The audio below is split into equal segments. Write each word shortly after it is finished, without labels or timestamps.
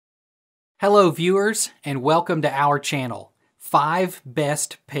Hello viewers, and welcome to our channel, 5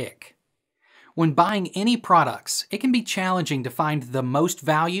 Best Pick. When buying any products, it can be challenging to find the most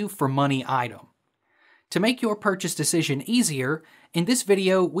value for money item. To make your purchase decision easier, in this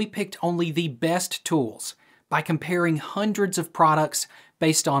video we picked only the best tools by comparing hundreds of products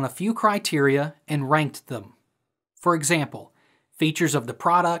based on a few criteria and ranked them. For example, features of the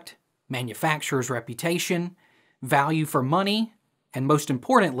product, manufacturer's reputation, value for money, and most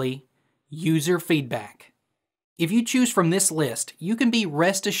importantly, user feedback. If you choose from this list, you can be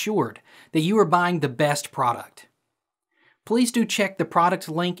rest assured that you are buying the best product. Please do check the product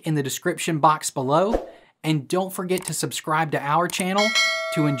link in the description box below, and don't forget to subscribe to our channel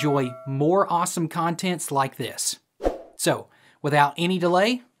to enjoy more awesome contents like this. So, without any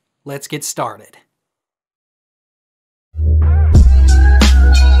delay, let's get started.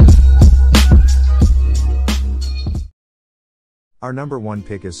 Our number one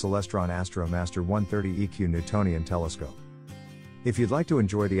pick is Celestron Astromaster 130 EQ Newtonian telescope. If you'd like to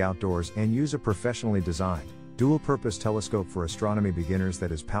enjoy the outdoors and use a professionally designed, dual-purpose telescope for astronomy beginners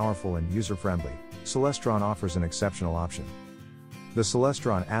that is powerful and user-friendly, Celestron offers an exceptional option. The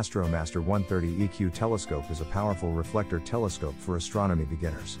Celestron Astromaster 130 EQ telescope is a powerful reflector telescope for astronomy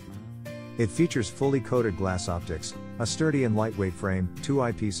beginners. It features fully coated glass optics, a sturdy and lightweight frame, 2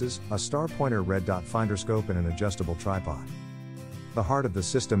 eyepieces, a star pointer red dot finder scope and an adjustable tripod. The heart of the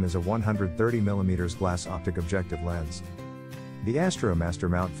system is a 130mm glass optic objective lens. The Astromaster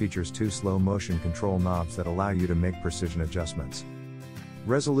mount features 2 slow-motion control knobs that allow you to make precision adjustments.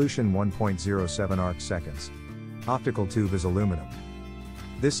 Resolution 1.07 arc seconds. Optical tube is aluminum.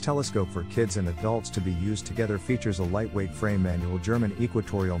 This telescope for kids and adults to be used together features a lightweight frame manual German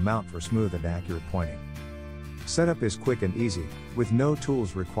equatorial mount for smooth and accurate pointing. Setup is quick and easy, with no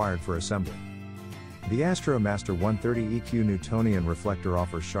tools required for assembly. The Astromaster 130 EQ Newtonian reflector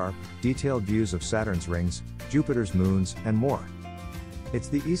offers sharp, detailed views of Saturn's rings, Jupiter's moons, and more. It's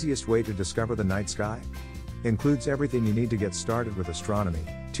the easiest way to discover the night sky. Includes everything you need to get started with astronomy: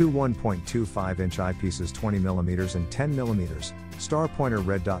 2 1.25-inch eyepieces 20mm and 10mm, star pointer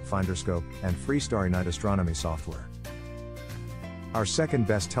red dot finder scope, and free Starry Night astronomy software. Our second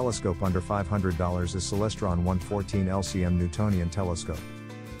best telescope under $500 is Celestron 114 LCM Newtonian telescope.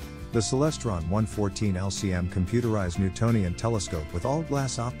 The Celestron 114 LCM computerized Newtonian telescope with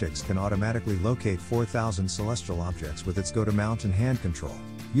all-glass optics can automatically locate 4,000 celestial objects with its go-to-mount and hand control,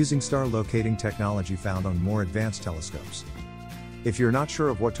 using star locating technology found on more advanced telescopes. If you're not sure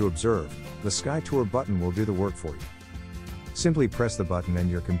of what to observe, the Sky Tour button will do the work for you. Simply press the button and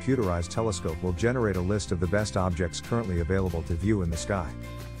your computerized telescope will generate a list of the best objects currently available to view in the sky.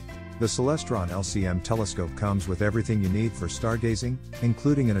 The Celestron LCM telescope comes with everything you need for stargazing,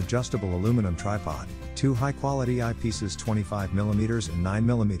 including an adjustable aluminum tripod, 2 high-quality eyepieces 25mm and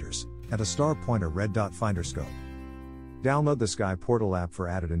 9mm, and a star pointer red dot finder scope. Download the Sky Portal app for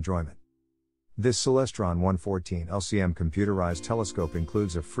added enjoyment. This Celestron 114 LCM computerized telescope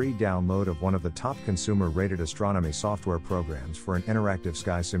includes a free download of one of the top consumer-rated astronomy software programs for an interactive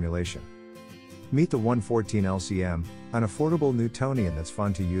sky simulation. Meet the 114 LCM, an affordable Newtonian that's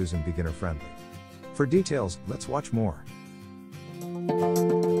fun to use and beginner-friendly. For details, let's watch more.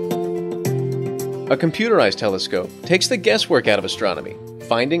 A computerized telescope takes the guesswork out of astronomy,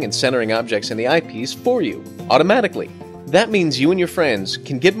 finding and centering objects in the eyepiece for you, automatically. That means you and your friends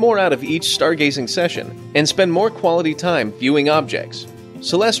can get more out of each stargazing session and spend more quality time viewing objects.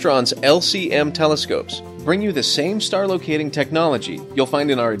 Celestron's LCM telescopes bring you the same star locating technology you'll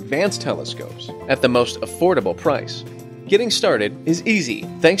find in our advanced telescopes at the most affordable price. Getting started is easy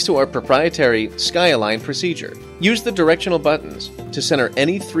thanks to our proprietary Sky Align procedure. Use the directional buttons to center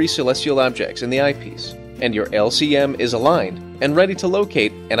any 3 celestial objects in the eyepiece, and your LCM is aligned and ready to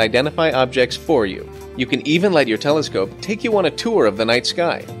locate and identify objects for you. You can even let your telescope take you on a tour of the night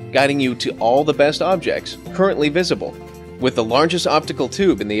sky, guiding you to all the best objects currently visible. With the largest optical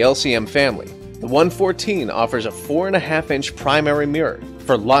tube in the LCM family, the 114 offers a 4.5-inch primary mirror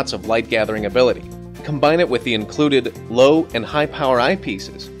for lots of light gathering ability. Combine it with the included low and high power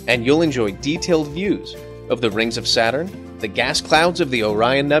eyepieces, and you'll enjoy detailed views of the rings of Saturn, the gas clouds of the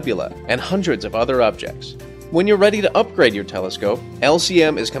Orion Nebula, and hundreds of other objects. When you're ready to upgrade your telescope,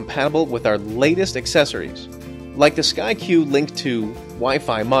 LCM is compatible with our latest accessories, like the SkyQ Link 2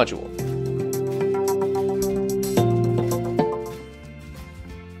 Wi-Fi module.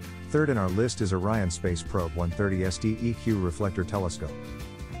 Third in our list is Orion Space Probe 130 SD EQ Reflector Telescope.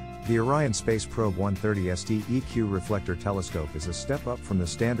 The Orion Space Probe 130 SD EQ Reflector Telescope is a step up from the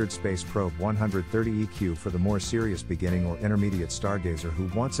standard Space Probe 130 EQ for the more serious beginning or intermediate stargazer who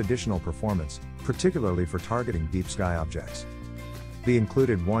wants additional performance, particularly for targeting deep sky objects. The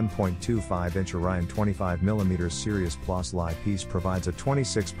included 1.25-inch Orion 25mm Sirius Plus eyepiece provides a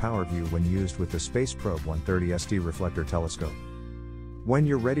 26 power view when used with the Space Probe 130 SD reflector telescope. When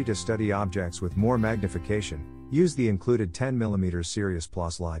you're ready to study objects with more magnification, use the included 10mm Sirius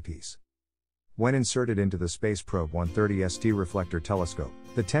Plus eyepiece. When inserted into the Space Probe 130 SD reflector telescope,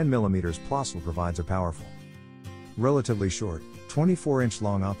 the 10mm Plus provides a powerful, relatively short, 24-inch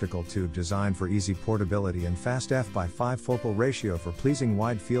long optical tube designed for easy portability and fast f/5 focal ratio for pleasing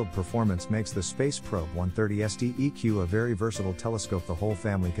wide field performance makes the Space Probe 130 SD EQ a very versatile telescope the whole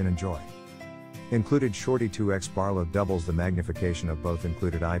family can enjoy. Included Shorty 2X Barlow doubles the magnification of both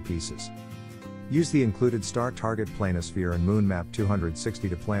included eyepieces. Use the included Star Target Planisphere and Moon Map 260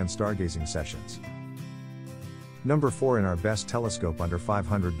 to plan stargazing sessions. Number 4 in our best telescope under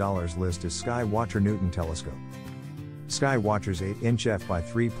 $500 list is Skywatcher Newton Telescope. Skywatcher's 8-inch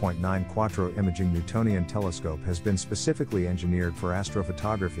f/3.9 Quattro Imaging Newtonian telescope has been specifically engineered for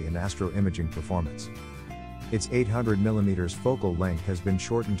astrophotography and astroimaging performance. Its 800mm focal length has been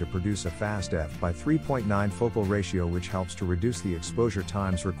shortened to produce a fast f/3.9 focal ratio, which helps to reduce the exposure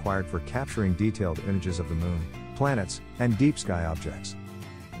times required for capturing detailed images of the moon, planets, and deep sky objects.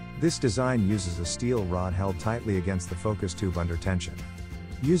 This design uses a steel rod held tightly against the focus tube under tension.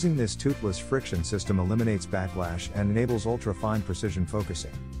 Using this toothless friction system eliminates backlash and enables ultra-fine precision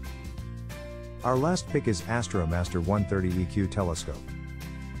focusing. Our last pick is Astromaster 130 EQ Telescope.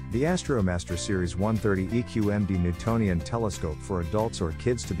 The Astromaster Series 130 EQ MD Newtonian telescope for adults or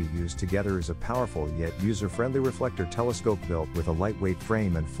kids to be used together is a powerful yet user-friendly reflector telescope built with a lightweight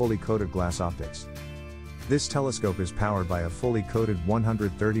frame and fully coated glass optics. This telescope is powered by a fully coated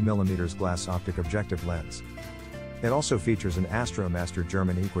 130mm glass optic objective lens. It also features an Astromaster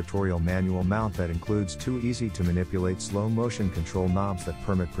German equatorial manual mount that includes two easy-to-manipulate slow-motion control knobs that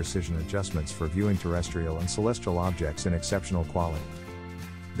permit precision adjustments for viewing terrestrial and celestial objects in exceptional quality.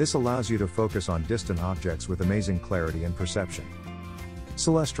 This allows you to focus on distant objects with amazing clarity and perception.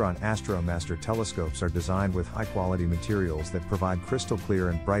 Celestron Astromaster telescopes are designed with high-quality materials that provide crystal clear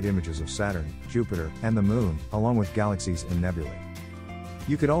and bright images of Saturn, Jupiter, and the Moon, along with galaxies and nebulae.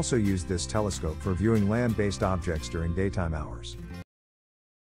 You can also use this telescope for viewing land-based objects during daytime hours.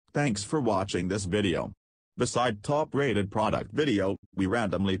 Thanks for watching this video. Beside top-rated product video, we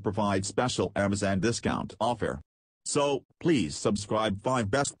randomly provide special Amazon discount offer. So, please subscribe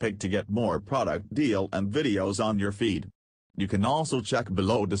 5 Best Pick to get more product deal and videos on your feed. You can also check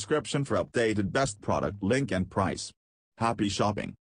below description for updated best product link and price. Happy shopping!